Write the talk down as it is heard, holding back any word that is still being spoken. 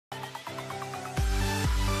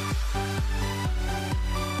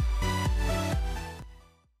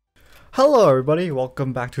Hello everybody,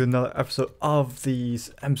 welcome back to another episode of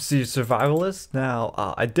these Mc.Survivalist. Now,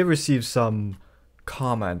 I did receive some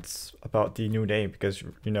comments about the new name because,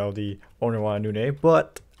 you know, the owner wanted a new name,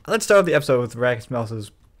 but let's start the episode with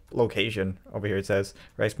Ragsmel's location. Over here it says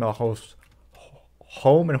Ragsmel hosts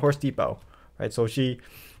home and horse depot, right? So she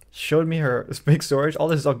showed me her big storage. All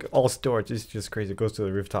this is all storage. It's just crazy. It goes to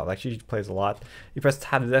the rooftop. Like, she plays a lot. You press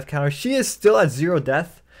tab the death counter. She is still at 0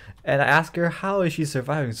 death. And I asked her, how is she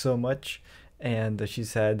surviving so much? And she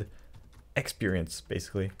said, experience,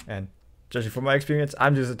 basically. And judging from my experience,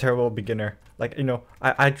 I'm just a terrible beginner. Like, you know,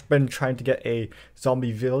 I've been trying to get a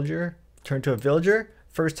zombie villager, turn to a villager,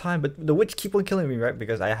 first time, but the witch keep on killing me, right?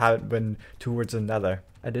 Because I haven't been towards another.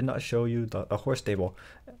 I did not show you the horse stable,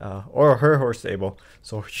 or her horse stable.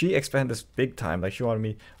 So she expanded this big time. Like, she wanted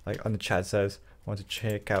me, like on the chat says, want to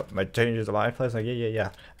check out my changes of my place. Like,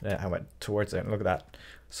 yeah. And then I went towards it, and look at that.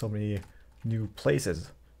 So many new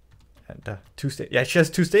places. And yeah, she has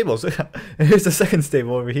 2 stables. And here's the second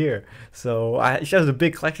stable over here. So she has a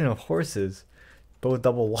big collection of horses, both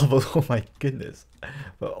double leveled. Oh my goodness.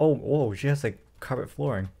 But oh, she has like carpet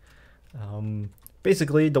flooring.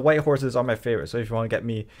 Basically the white horses are my favorite. So if you want to get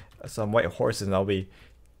me some white horses, that'll be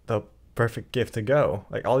the perfect gift to go.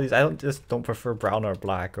 Like all these, I don't prefer brown or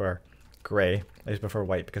black or gray. I just prefer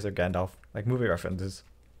white because they're Gandalf, like movie references.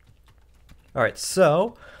 Alright,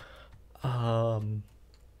 so plugins.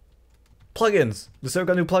 The server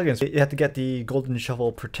got new plugins. You have to get the golden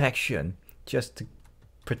shovel protection just to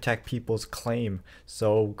protect people's claim.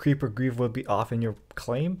 So Creeper Grieve will be off in your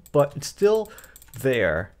claim, but it's still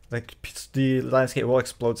there. Like, the landscape will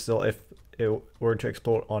explode still if it were to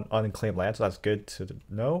explode on unclaimed land, so that's good to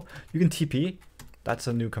know. You can TP, that's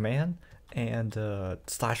a new command, and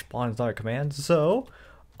 /spawn is another command. So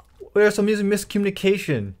there's some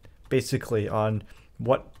miscommunication basically on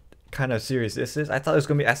what kind of series this is. I thought it was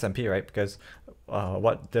going to be SMP, right? Because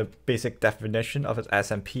what the basic definition of an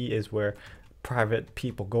SMP is where private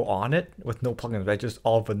people go on it with no plugins, right? Just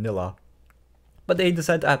all vanilla. But they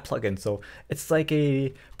decided to add plugins, so it's like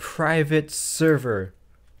a private server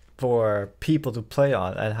for people to play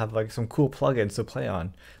on and have like some cool plugins to play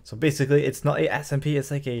on. So basically it's not a SMP, it's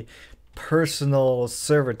like a personal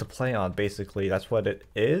server to play on. Basically that's what it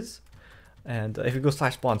is. And if you go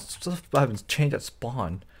 /spawn, stuff happens, change at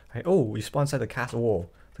spawn. Right? Oh, you spawn inside the castle. Whoa,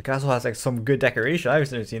 the castle has like some good decoration.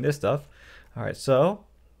 I've never seen this stuff. Alright, so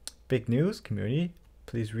big news, community.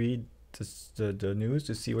 Please read the news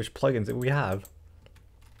to see which plugins that we have.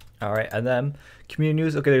 Alright, and then community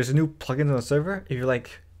news. Okay, there's a new plugins on the server. If you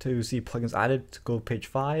like to see plugins added, go to page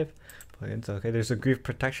 5. Plugins. Okay, there's a grief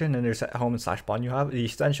protection, and there's at home and /spawn. You have the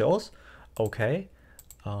essentials. Okay.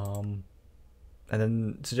 And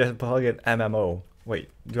then suggested plugin MMO. Wait,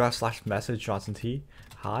 do you have /message JohnsonTea?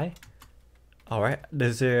 Hi. Alright,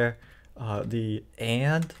 is there the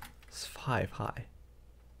and 5 hi.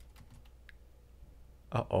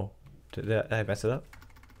 Uh-oh. Did I mess it up?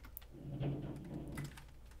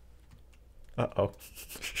 Uh-oh.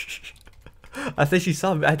 I think she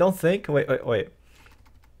saw me. I don't think. Wait. What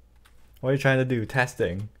are you trying to do?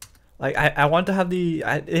 Testing. Like, I want to have the...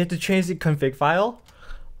 I have to change the config file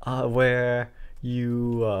where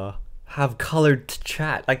you have colored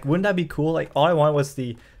chat. Like, wouldn't that be cool? Like, all I want was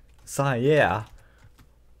the sign. Yeah.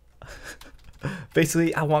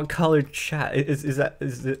 Basically, I want colored chat. Is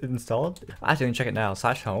it installed? I actually can check it now.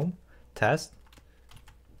 /home test.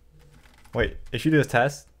 Wait, if you do a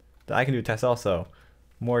test, then I can do a test also.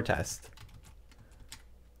 More test.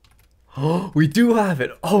 Oh, we do have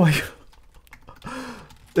it. Oh my god.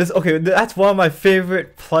 Okay, that's one of my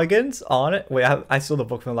favorite plugins on it. Wait, I stole the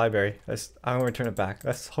book from the library. I'm gonna return it back.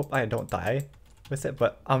 Let's hope I don't die with it.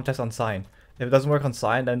 But I'm test on sign. If it doesn't work on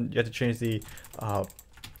sign, then you have to change the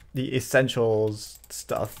essentials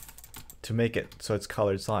stuff to make it so it's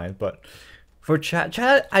colored sign. But for chat,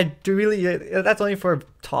 I do really, that's only for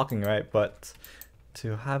talking, right? But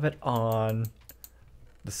to have it on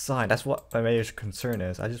the sign, that's what my major concern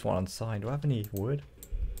is. I just want on sign. Do I have any wood?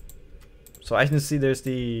 So I can see there's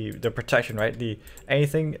the protection, right?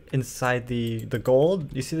 Anything inside the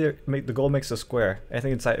gold, you see there, the gold makes a square.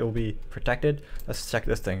 Anything inside it will be protected. Let's check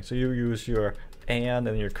this thing. So you use your and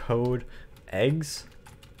your code eggs.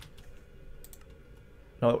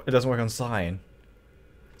 No, it doesn't work on sign.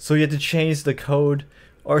 So you have to change the code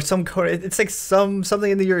or some code. It's like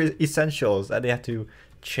something in your essentials that they have to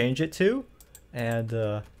change it to, and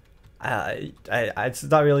it's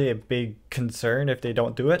not really a big concern if they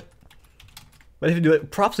don't do it. But if you do it,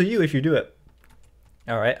 props to you if you do it.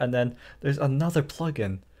 Alright, and then there's another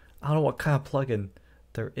plugin. I don't know what kind of plugin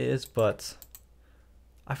there is, but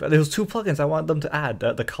there's 2 plugins I want them to add.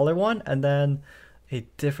 The color one, and then a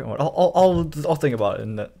different one. I'll think about it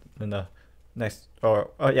in the next,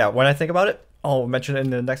 or yeah, when I think about it, I'll mention it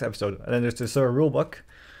in the next episode. And then there's the server rulebook.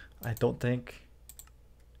 I don't think.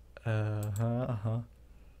 No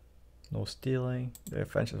stealing. The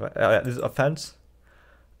offense. Yeah, this is offense.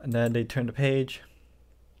 And then they turn the page.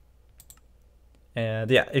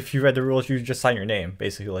 And yeah, if you read the rules, you just sign your name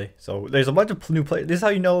basically. So there's a bunch of new players. This is how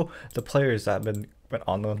you know the players that have been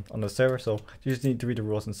on the server. So you just need to read the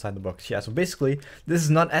rules inside the books. Yeah. So basically, this is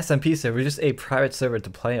not SMP server. It's just a private server to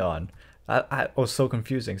play on. That was so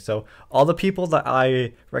confusing. So all the people that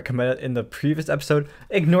I recommended in the previous episode,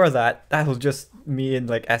 ignore that. That was just me in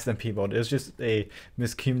like SMP mode. It was just a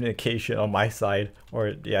miscommunication on my side,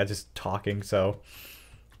 or yeah, just talking. So.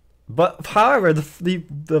 But however,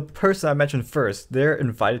 the person I mentioned first, they're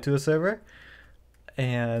invited to the server,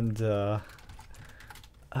 and they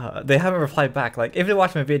haven't replied back. Like if they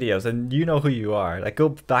watch my videos and you know who you are, like go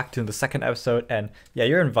back to the second episode and yeah,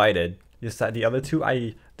 you're invited. Just that the other two,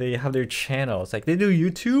 they have their channels. Like they do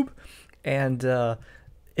YouTube, and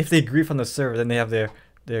if they grief on the server, then they have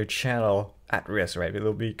their channel at risk, right?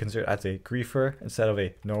 They'll be considered as a griefer instead of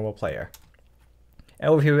a normal player. And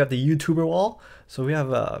over here we have the YouTuber wall. So we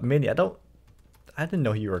have Mini. I didn't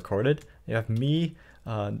know he recorded. You have me,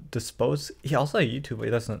 Dispose. He also has YouTube, but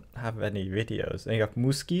he doesn't have any videos. And you have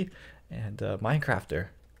MuskiC and Minecrafter.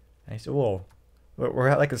 And he said, whoa, we're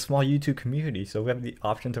at like a small YouTube community. So we have the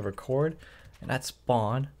option to record. And at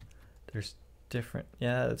spawn, there's different.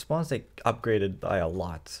 Yeah, the spawn's like upgraded by a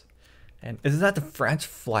lot. And isn't that the French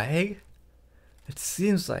flag? It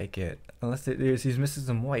seems like it. Unless he's missing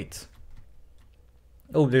some white.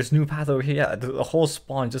 Oh, there's new path over here. Yeah, the whole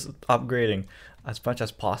spawn just upgrading as much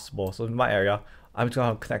as possible. So in my area, I'm just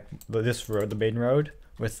gonna connect this road, the main road,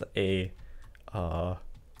 with a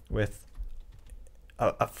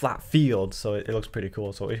flat field, so it looks pretty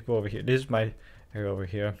cool. So if you go over here, this is my area over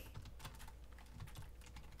here.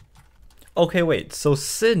 Okay, wait. So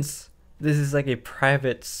since this is like a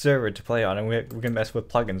private server to play on, and we can mess with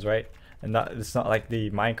plugins, right? And it's not like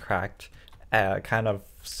the Minecraft kind of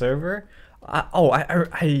server.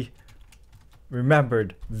 I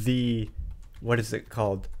remembered what is it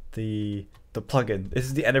called? The plugin. This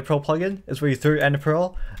is the Ender Pearl plugin. It's where you throw your Ender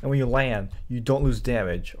Pearl, and when you land, you don't lose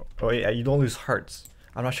damage. Or yeah, you don't lose hearts.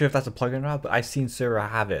 I'm not sure if that's a plugin or not, but I've seen server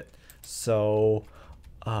have it. So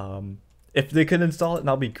if they can install it,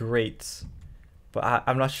 that'll be great. But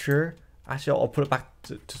I'm not sure. Actually, I'll put it back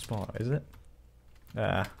to spawn. Is it?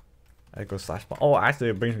 I go / spawn. Oh, actually,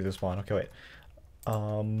 it brings me to spawn. Okay, wait.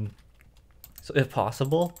 So if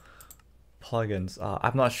possible, plugins.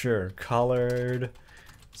 I'm not sure. Colored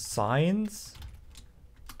signs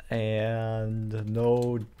and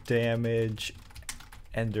no damage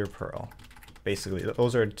Ender Pearl. Basically,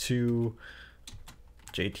 those are two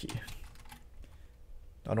JT.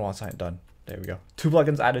 I don't want sign done. There we go. 2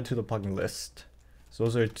 plugins added to the plugin list. So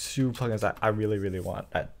those are 2 plugins that I really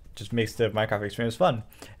want. That just makes the Minecraft experience fun.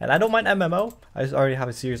 And I don't mind MMO. I just already have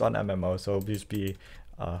a series on MMO, so it'll just be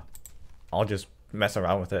I'll just mess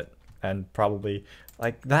around with it, and probably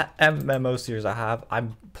like that MMO series I have,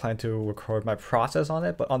 I'm planning to record my process on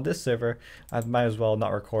it, but on this server I might as well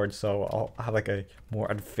not record, so I'll have like a more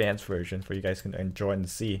advanced version for you guys can enjoy and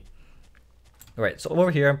see. Alright, so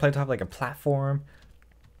over here I'm planning to have like a platform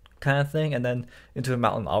kind of thing, and then into a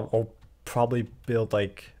mountain I'll probably build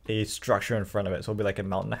like a structure in front of it, so it'll be like a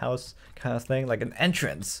mountain house kind of thing, like an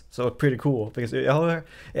entrance. So it's pretty cool because it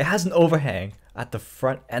has an overhang at the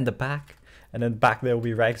front and the back, and then back there will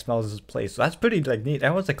be Ragsmel's place. So that's pretty like neat.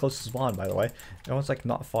 Everyone's like close to spawn, by the way. Everyone's like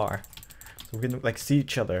not far, so we can like see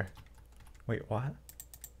each other. Wait, what?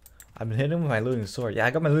 I've been hitting with my looting sword. Yeah,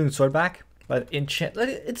 I got my looting sword back, but enchant.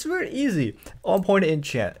 It's very easy. On point to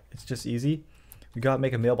enchant. It's just easy. We gotta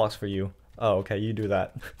make a mailbox for you. Oh, okay, you do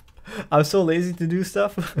that. I'm so lazy to do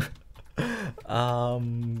stuff.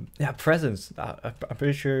 Yeah, presents. I'm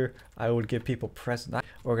pretty sure I would give people presents.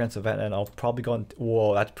 Organize event, and I'll probably go on.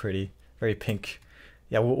 Whoa, that's pretty. Very pink.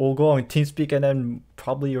 Yeah, we'll go on TeamSpeak and then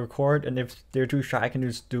probably record. And if they're too shy, I can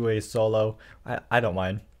just do a solo. I don't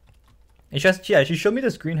mind. It's just, yeah, she showed me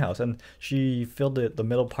this greenhouse, and she filled the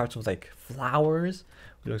middle parts with like flowers.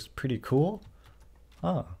 It looks pretty cool.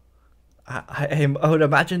 Huh. I would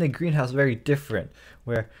imagine a greenhouse very different,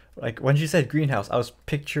 where like when she said greenhouse, I was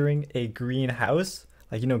picturing a greenhouse,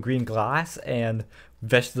 like, you know, green glass and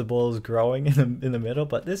vegetables growing in the middle.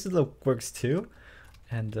 But this works too.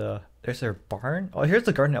 And there's her barn. Oh, here's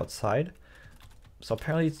the garden outside. So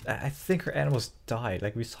apparently, I think her animals died.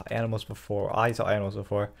 Like we saw animals before. I saw animals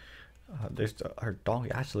before. There's her dog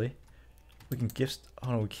actually. We can gift.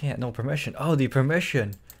 Oh no, we can't. No permission. Oh, the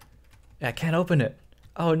permission. Yeah, I can't open it.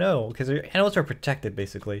 Oh no, because your animals are protected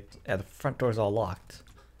basically. Yeah, the front door is all locked.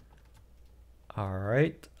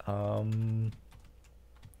 Alright,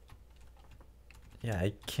 yeah,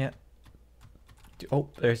 I can't do, oh,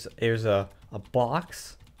 there's a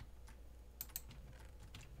box.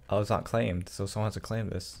 Oh, it's not claimed, so someone has to claim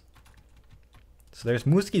this. So there's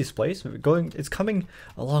MuskiC's place. It's coming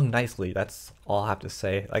along nicely. That's all I have to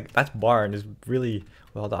say. Like, that barn is really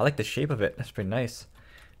well done. I like the shape of it. That's pretty nice.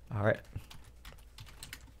 All right.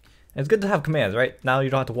 It's good to have commands, right? Now you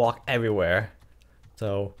don't have to walk everywhere.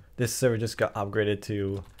 So this server just got upgraded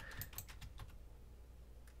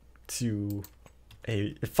to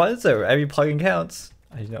a fun server. Every plugin counts.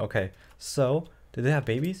 I know. Okay. So do they have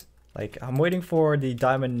babies? Like, I'm waiting for the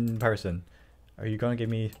diamond person. Are you gonna give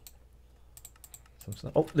me?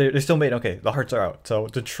 Oh, they're still made. Okay, the hearts are out. So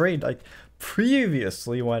to trade, like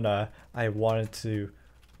previously when I wanted to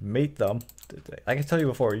mate them, I can tell you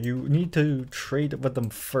before, you need to trade with them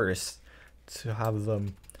first to have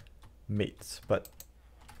them mates. But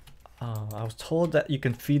I was told that you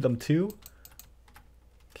can feed them too.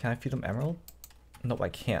 Can I feed them emerald? Nope, I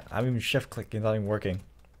can't. I'm even shift clicking, not even working.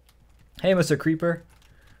 Hey, Mr. Creeper,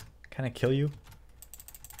 can I kill you?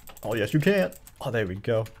 Oh yes, you can. Oh, there we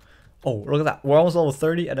go. Oh, look at that. We're almost level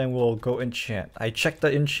 30 and then we'll go enchant. I checked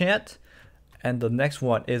the enchant and the next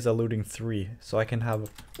one is a looting 3. So I can have,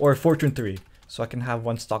 or fortune 3. So I can have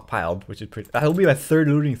one stockpiled, which is pretty, that'll be my third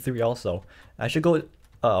looting 3 also. I should go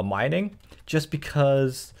mining just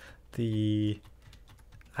because actually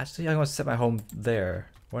I'm going to set my home there.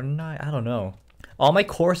 Wouldn't I? I don't know. All my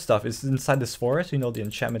core stuff is inside this forest. You know, the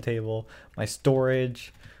enchantment table, my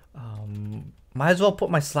storage. Might as well put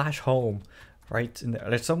my /home right in there.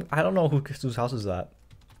 There's some, I don't know whose house is that.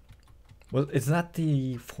 Well, is that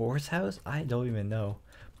the forest house? I don't even know.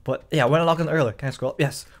 But yeah, when I logged in earlier, can I scroll up?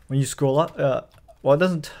 Yes. When you scroll up, well, it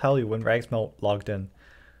doesn't tell you when Ragsmel logged in.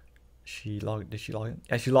 Did she log in?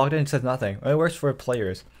 Yeah, she logged in and says nothing. It works for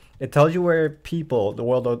players. It tells you where people,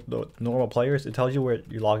 the normal players, it tells you where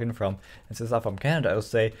you log in from. And since I'm from Canada, it'll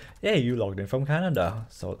say, hey, you logged in from Canada.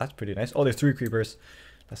 So that's pretty nice. Oh, there's 3 creepers.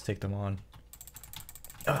 Let's take them on.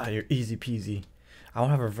 Ah, you're easy peasy. I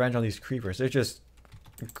want to have revenge on these creepers. They're just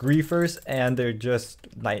griefers and they're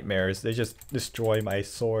just nightmares. They just destroy my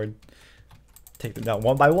sword. Take them down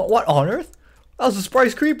one by one. What on earth? That was a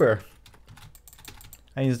surprise creeper.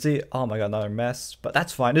 And you see, oh my god, another mess. But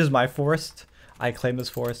that's fine. This is my forest. I claim this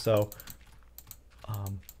forest, so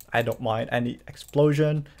I don't mind any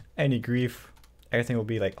explosion, any grief. Everything will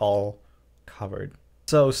be like all covered.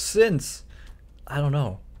 So since I don't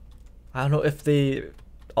know if they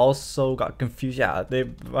also got confused. Yeah,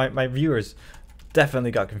 my viewers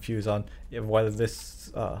definitely got confused on whether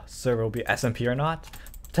this server will be SMP or not.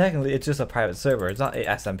 Technically, it's just a private server. It's not a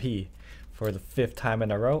SMP for the 5th time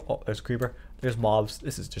in a row. Oh, there's a creeper. There's mobs.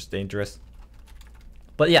 This is just dangerous.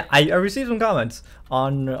 But yeah, I received some comments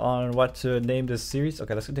on what to name this series.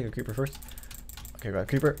 Okay, let's go take a creeper first. Okay, got a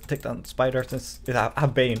creeper. Take down spider. Since I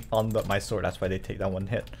have Bane on my sword, that's why they take down 1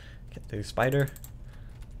 hit. Okay, take a spider.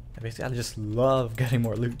 Basically, I just love getting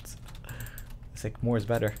more loot. It's like more is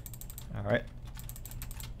better. Alright.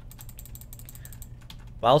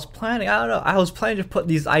 Well, I was planning, I don't know, I was planning to put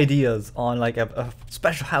these ideas on like a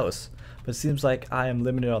special house. But it seems like I am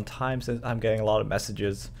limited on time since I'm getting a lot of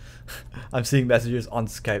messages. I'm seeing messages on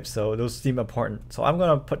Skype, so those seem important. So I'm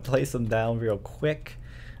going to place them down real quick.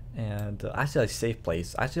 And actually a safe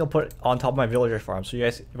place. Actually, I'll put it on top of my villager farm, so you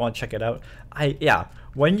guys want to check it out. Yeah,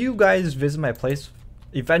 when you guys visit my place,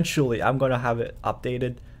 eventually, I'm gonna have it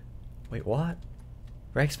updated. Wait, what?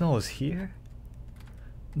 Ragsmel was here?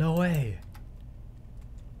 No way.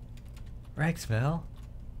 Ragsmel?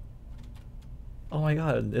 Oh my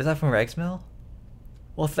god, is that from Ragsmel?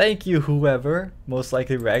 Well, thank you, whoever. Most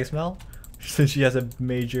likely Ragsmel, since she has a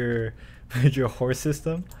major horse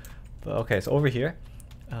system. But okay, so over here,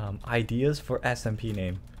 ideas for SMP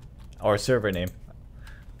name or server name.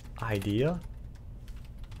 Idea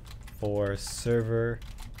for server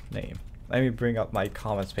name. Let me bring up my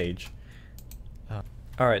comments page.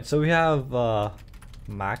 Alright, so we have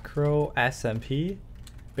macro SMP.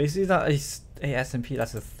 Basically, not a SMP,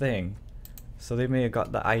 that's a thing. So they may have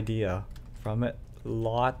got the idea from it.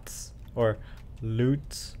 Lots or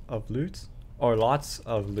loot of loots or lots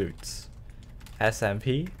of loots.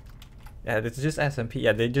 SMP. Yeah, it's just SMP.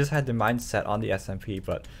 Yeah, they just had the mindset on the SMP,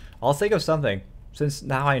 but I'll think of something since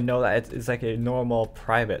now I know that it's like a normal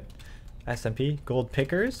private SMP. Gold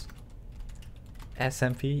pickers.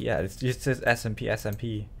 SMP. Yeah, it just says SMP.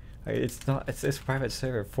 It's not. It's private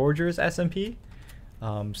server. Forgers SMP.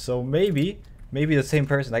 So maybe the same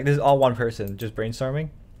person. Like this is all one person just brainstorming.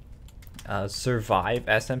 Survive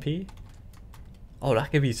SMP. Oh,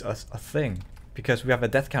 that could be a thing because we have a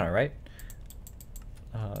death counter, right?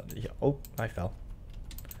 Yeah. Oh, I fell.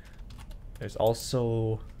 There's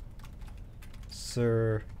also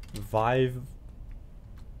Survivanauts.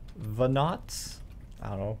 I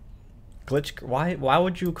don't know. Glitch. Why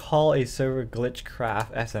would you call a server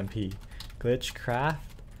Glitchcraft SMP? Glitchcraft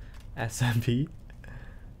SMP.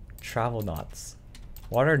 Travel knots.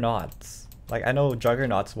 What are knots? Like, I know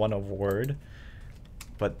Juggernaut's one of word,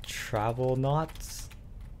 but travel knots.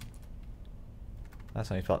 That's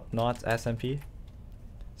how he felt. Knots SMP.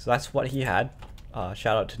 So that's what he had.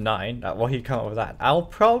 Shout out to Nine. Well, he come up with that. I'll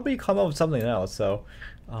probably come up with something else. So,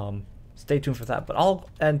 stay tuned for that. But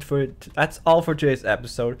that's all for today's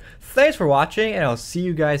episode. Thanks for watching, and I'll see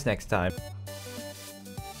you guys next time.